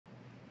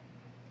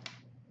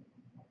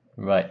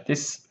Right,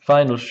 this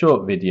final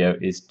short video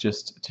is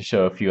just to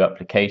show a few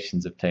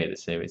applications of Taylor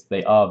series.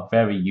 They are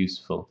very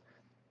useful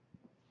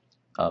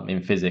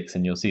in physics,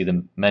 and you'll see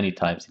them many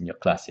times in your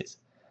classes.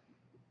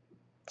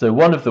 So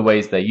one of the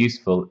ways they're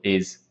useful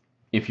is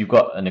if you've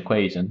got an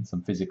equation,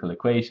 some physical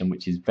equation,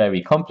 which is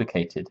very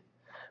complicated,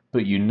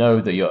 but you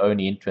know that you're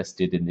only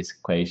interested in this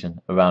equation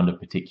around a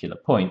particular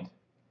point.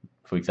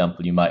 For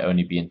example, you might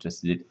only be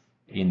interested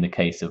in the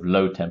case of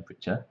low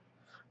temperature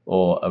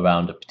or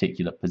around a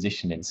particular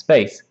position in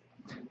space.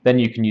 Then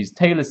you can use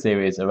Taylor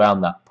series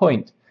around that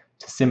point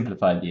to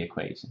simplify the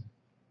equation.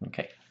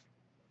 Okay.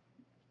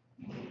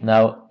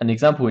 Now, an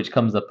example which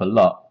comes up a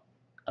lot,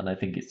 and I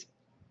think it's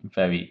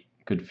very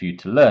good for you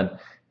to learn,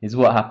 is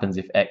what happens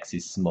if x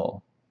is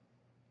small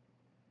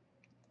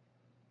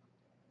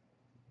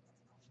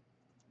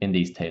in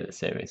these Taylor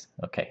series.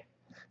 Okay,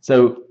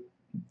 so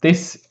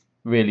this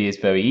really is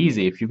very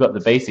easy. If you've got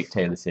the basic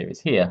Taylor series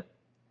here,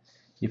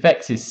 if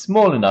x is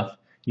small enough,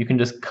 you can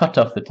just cut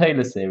off the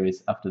Taylor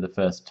series after the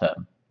first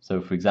term. So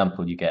for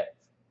example, you get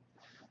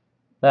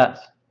that,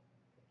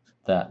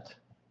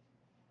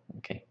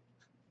 okay,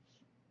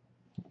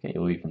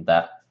 or even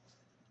that.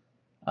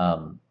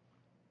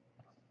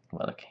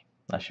 Well, okay,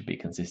 that should be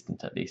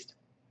consistent at least.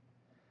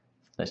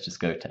 Let's just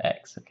go to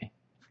x, okay.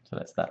 So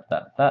that's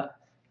that,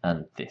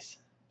 and this.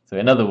 So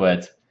in other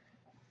words,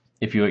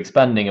 if you're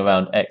expanding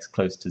around x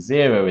close to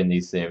 0 in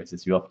these series,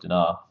 as you often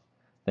are,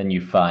 then you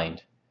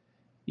find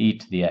e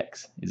to the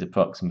x is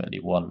approximately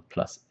 1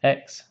 plus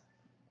x.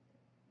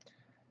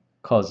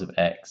 Cos of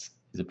x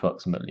is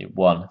approximately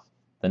 1.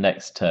 The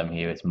next term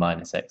here is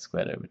minus x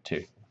squared over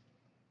 2.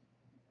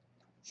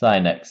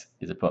 Sin x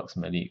is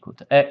approximately equal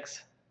to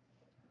x.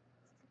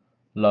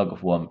 Log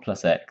of 1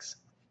 plus x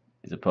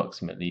is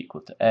approximately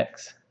equal to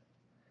x.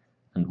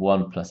 And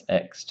 1 plus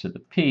x to the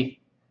p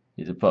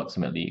is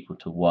approximately equal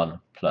to 1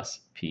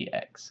 plus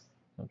px.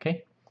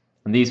 Okay?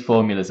 And these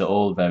formulas are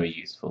all very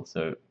useful.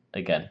 So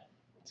again,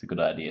 it's a good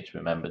idea to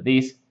remember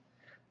these.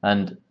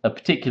 And a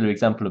particular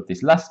example of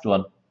this last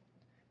one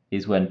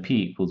is when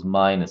p equals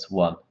minus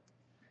 1.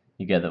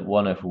 You get that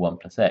 1 over 1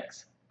 plus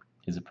x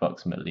is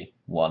approximately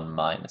 1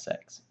 minus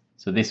x.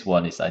 So this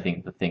one is, I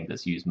think, the thing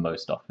that's used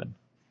most often,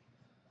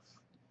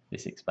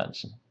 this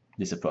expansion,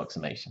 this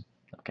approximation.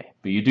 Okay,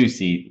 but you do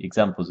see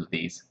examples of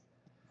these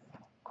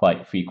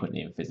quite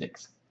frequently in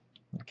physics.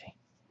 Okay.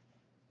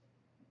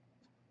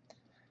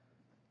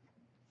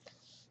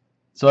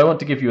 So I want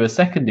to give you a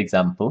second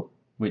example,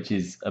 which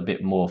is a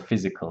bit more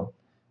physical.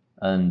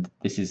 And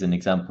this is an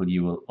example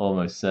you will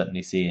almost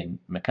certainly see in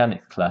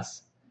mechanics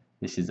class.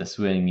 This is a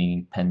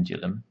swinging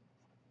pendulum.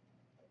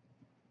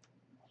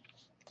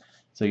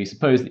 So you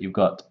suppose that you've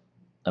got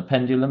a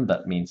pendulum,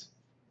 that means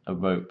a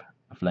rope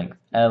of length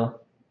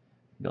L.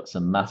 You've got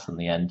some mass on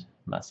the end,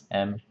 mass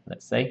M,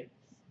 let's say.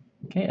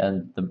 Okay,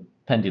 and the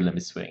pendulum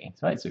is swinging,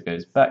 right? So it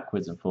goes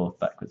backwards and forth,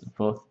 backwards and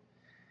forth.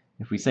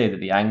 If we say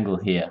that the angle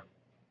here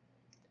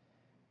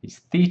is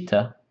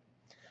theta,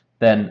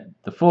 then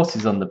the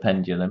forces on the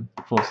pendulum,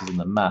 the forces on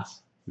the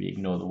mass, we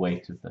ignore the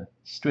weight of the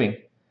string,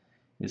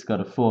 it's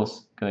got a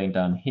force going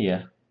down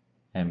here,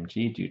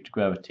 mg, due to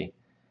gravity.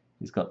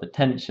 It's got the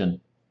tension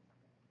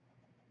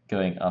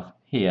going up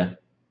here,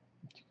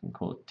 which you can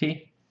call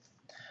T.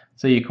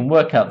 So you can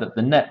work out that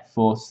the net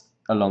force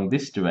along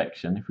this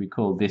direction, if we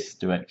call this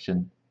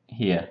direction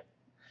here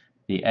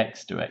the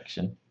x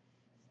direction,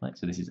 right,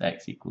 so this is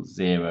x equals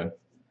 0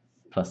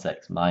 plus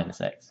x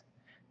minus x,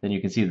 then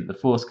you can see that the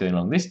force going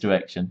along this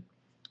direction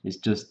is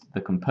just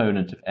the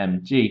component of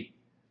mg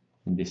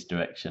in this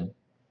direction.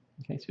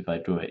 Okay, so if I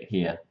draw it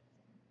here,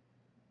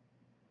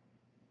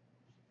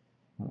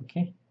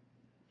 okay,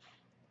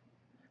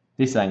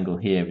 this angle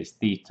here is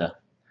theta,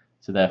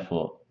 so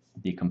therefore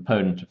the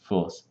component of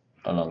force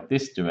along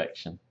this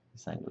direction,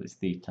 this angle is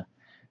theta,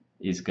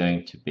 is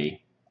going to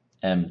be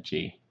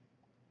mg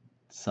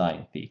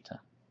sine theta.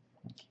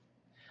 Okay.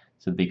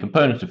 So the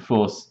component of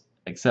force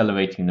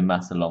accelerating the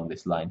mass along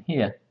this line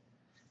here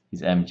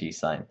is mg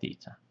sine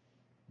theta.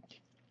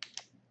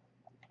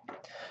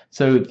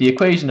 So the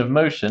equation of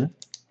motion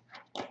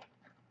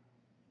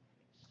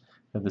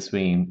of the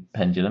swinging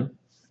pendulum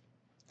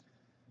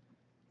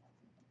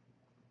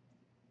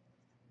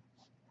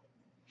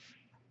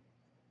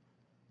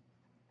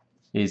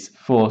is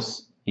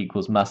force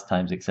equals mass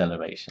times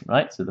acceleration,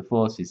 right? So the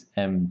force is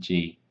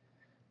mg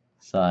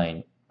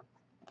sine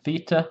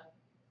theta,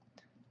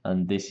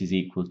 and this is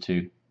equal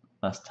to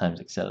mass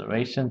times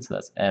acceleration, so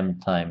that's m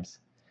times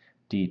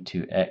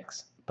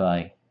d2x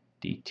by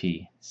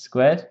dt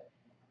squared.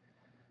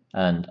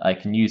 And I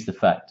can use the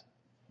fact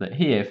that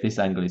here, if this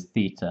angle is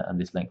theta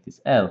and this length is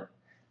L,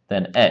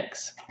 then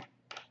x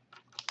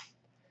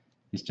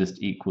is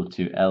just equal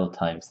to L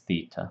times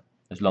theta,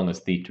 as long as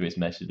theta is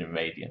measured in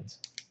radians.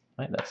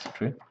 Right, that's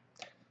true.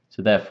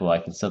 So therefore I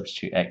can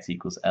substitute x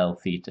equals L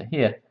theta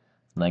here,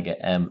 and I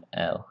get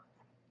mL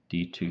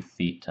d2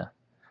 theta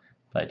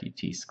by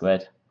dt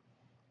squared.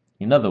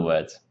 In other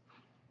words,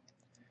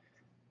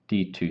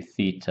 d2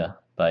 theta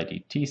by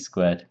dt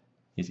squared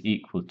is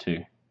equal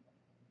to,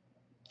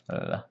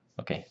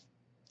 okay,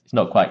 It's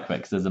not quite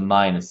correct because there's a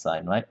minus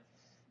sign, right?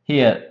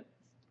 Here,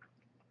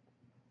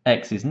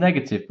 x is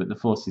negative, but the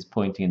force is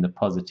pointing in the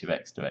positive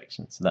x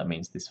direction. So that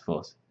means this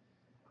force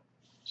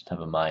should have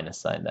a minus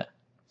sign there.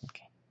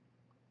 Okay.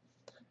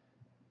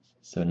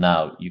 So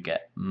now you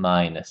get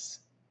minus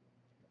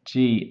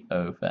g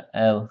over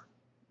L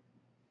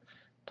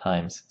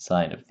times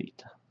sine of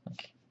theta.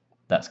 Okay,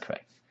 that's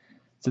correct.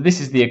 So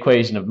this is the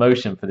equation of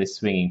motion for this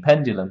swinging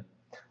pendulum.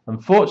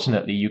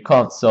 Unfortunately, you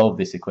can't solve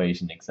this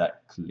equation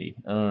exactly.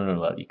 Oh,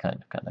 well, you kind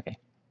of can. Okay,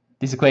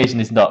 this equation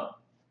is not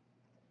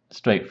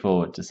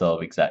straightforward to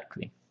solve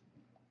exactly.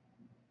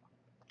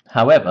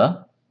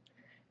 However,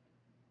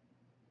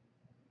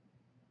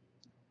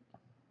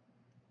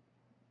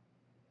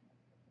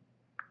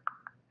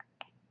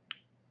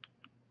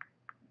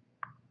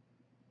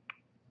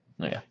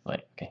 oh yeah,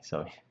 right, okay,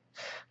 sorry.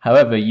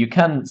 However, you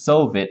can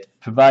solve it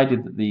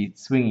provided that the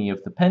swinging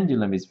of the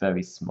pendulum is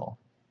very small.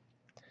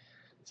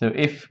 So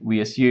if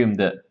we assume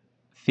that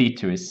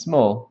theta is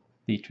small,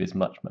 theta is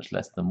much, much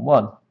less than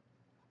 1,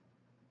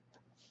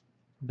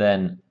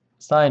 then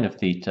sine of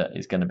theta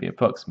is going to be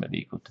approximately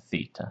equal to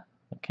theta,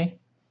 okay?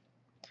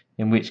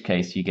 In which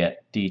case you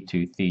get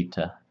d2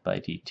 theta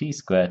by dt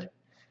squared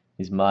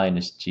is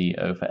minus g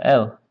over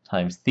L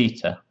times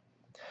theta.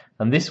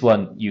 And this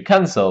one you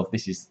can solve.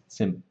 This is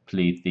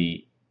simply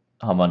the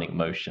harmonic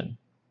motion,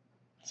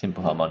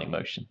 simple harmonic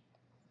motion.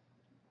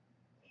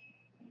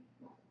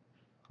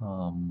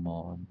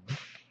 Harmonic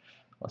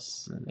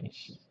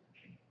oscillation.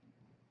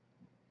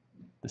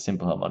 The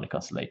simple harmonic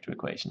oscillator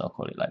equation, I'll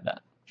call it like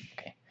that.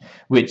 Okay.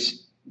 Which,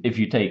 if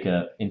you take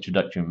an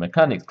introductory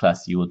mechanics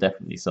class, you will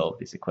definitely solve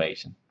this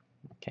equation.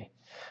 Okay.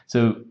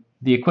 So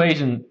the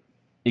equation,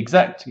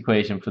 exact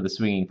equation for the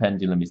swinging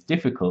pendulum is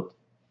difficult.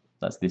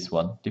 That's this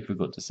one,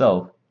 difficult to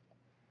solve.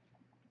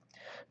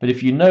 But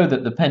if you know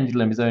that the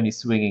pendulum is only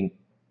swinging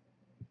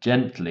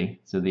gently,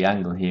 so the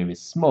angle here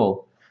is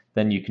small,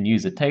 then you can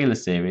use a Taylor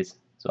series.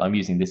 So I'm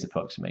using this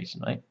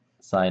approximation, right?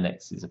 Sine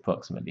x is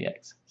approximately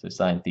x. So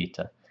sine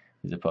theta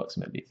is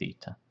approximately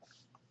theta.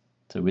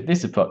 So with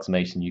this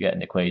approximation, you get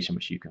an equation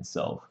which you can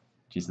solve,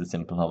 which is the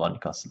simple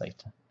harmonic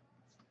oscillator.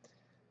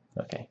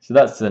 Okay, so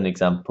that's an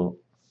example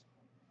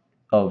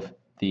of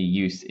the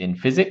use in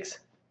physics.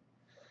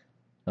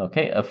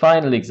 Okay, a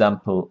final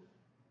example,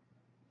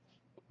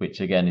 which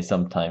again is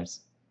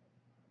sometimes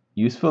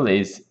useful,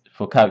 is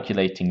for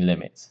calculating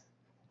limits.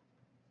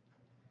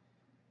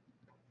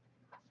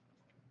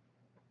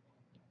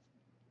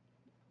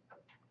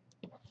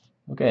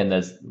 Okay, and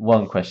there's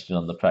one question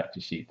on the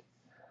practice sheet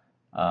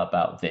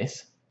about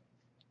this.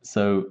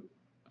 So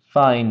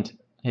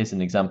here's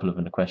an example of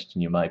a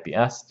question you might be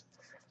asked.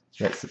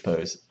 Let's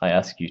suppose I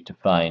ask you to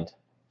find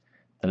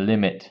the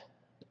limit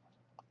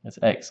as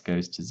x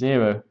goes to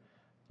 0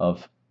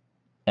 of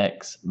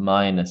x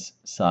minus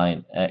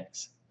sine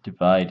x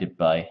divided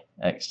by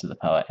x to the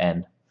power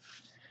n,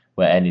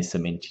 where n is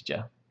some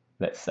integer,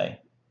 let's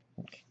say.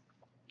 Okay.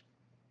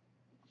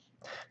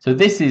 So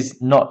this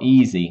is not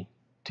easy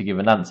to give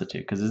an answer to,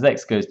 because as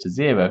x goes to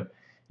 0,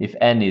 if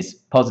n is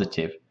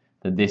positive,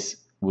 then this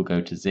will go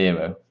to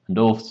 0, and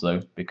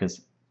also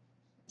because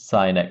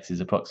sine x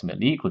is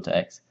approximately equal to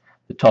x,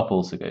 the top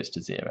also goes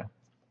to 0.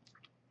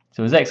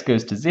 So as x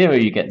goes to 0,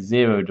 you get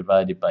 0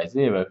 divided by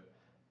 0,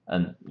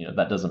 and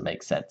that doesn't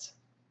make sense.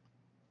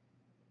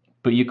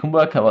 But you can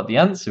work out what the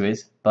answer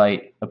is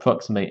by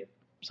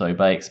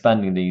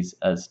expanding these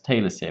as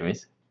Taylor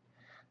series.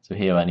 So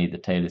here I need the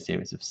Taylor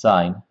series of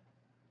sine,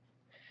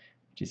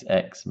 which is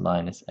x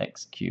minus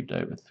x cubed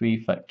over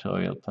 3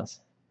 factorial plus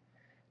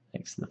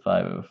x to the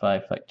 5 over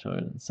 5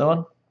 factorial, and so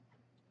on.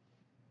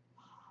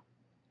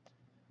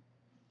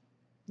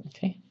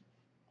 Okay.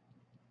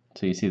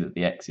 So you see that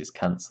the x's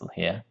cancel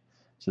here.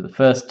 So the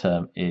first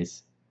term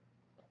is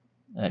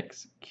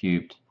x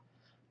cubed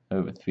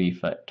over 3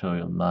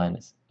 factorial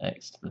minus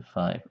x to the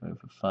 5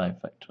 over 5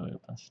 factorial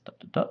plus dot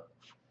dot dot.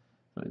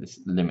 So this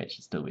limit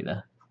should still be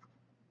there.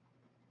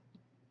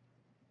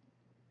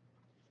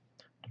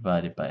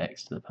 Divided by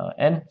x to the power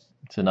n.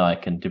 So now I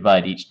can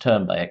divide each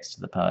term by x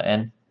to the power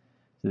n.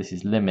 So this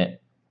is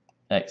limit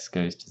x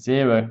goes to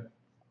 0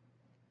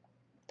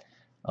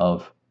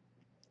 of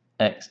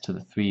x to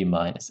the 3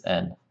 minus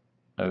n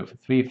over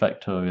 3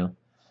 factorial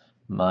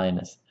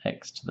minus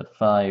x to the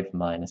 5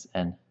 minus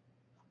n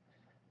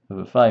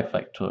over 5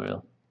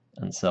 factorial,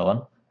 and so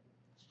on.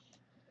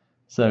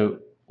 So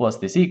what's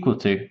this equal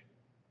to?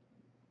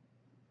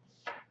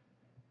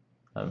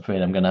 I'm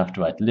afraid I'm going to have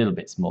to write a little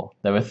bit small.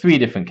 There are 3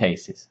 different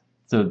cases.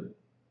 So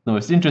the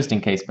most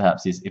interesting case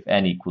perhaps is if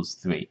n equals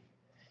 3.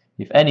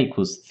 If n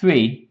equals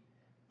 3,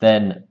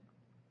 then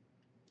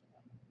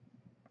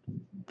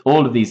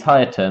all of these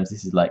higher terms,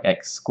 this is like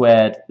x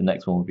squared, the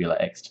next one will be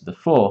like x to the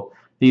 4,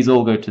 these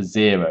all go to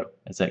 0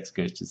 as x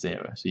goes to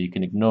 0. So you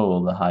can ignore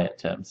all the higher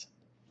terms.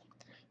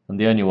 And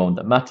the only one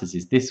that matters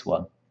is this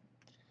one.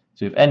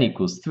 So if n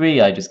equals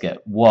 3, I just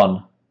get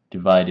 1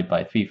 divided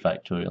by 3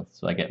 factorial,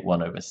 so I get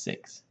 1 over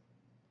 6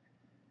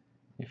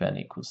 if n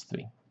equals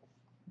 3.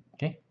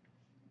 Okay.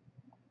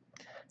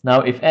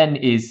 Now if n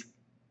is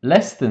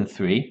less than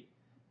 3,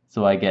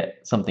 so I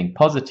get something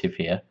positive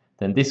here,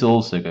 then this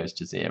also goes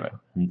to 0,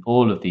 and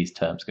all of these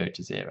terms go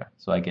to 0.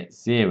 So I get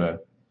 0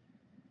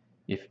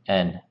 if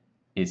n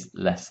is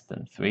less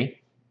than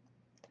 3.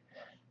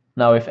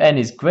 Now if n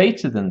is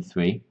greater than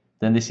 3,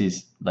 then this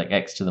is like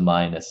x to the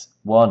minus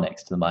 1,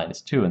 x to the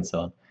minus 2, and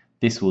so on.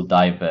 This will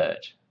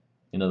diverge.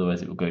 In other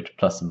words, it will go to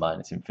plus and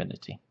minus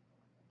infinity.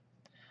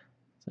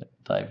 So it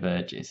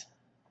diverges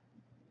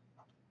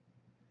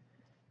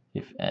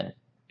if n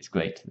is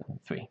greater than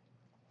 3.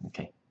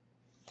 Okay.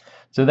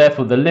 So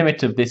therefore the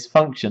limit of this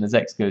function as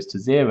x goes to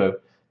 0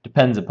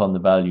 depends upon the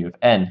value of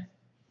n.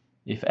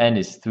 If n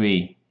is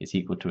 3, it's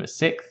equal to a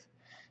sixth.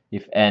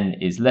 If n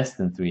is less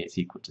than 3, it's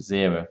equal to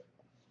 0.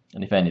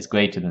 And if n is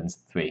greater than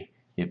 3,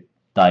 it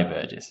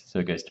diverges. So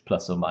it goes to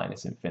plus or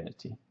minus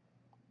infinity.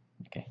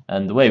 Okay.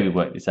 And the way we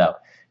work this out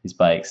is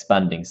by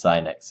expanding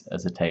sin x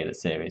as a Taylor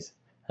series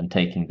and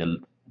taking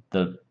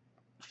the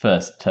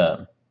first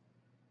term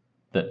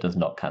that does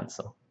not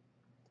cancel.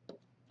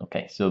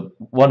 Okay, so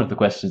one of the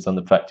questions on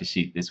the practice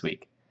sheet this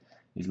week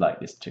is like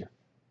this too.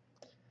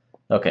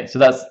 Okay, so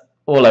that's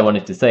all I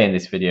wanted to say in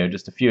this video,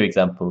 just a few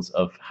examples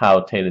of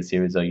how Taylor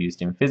series are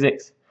used in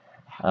physics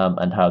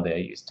and how they are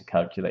used to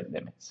calculate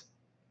limits.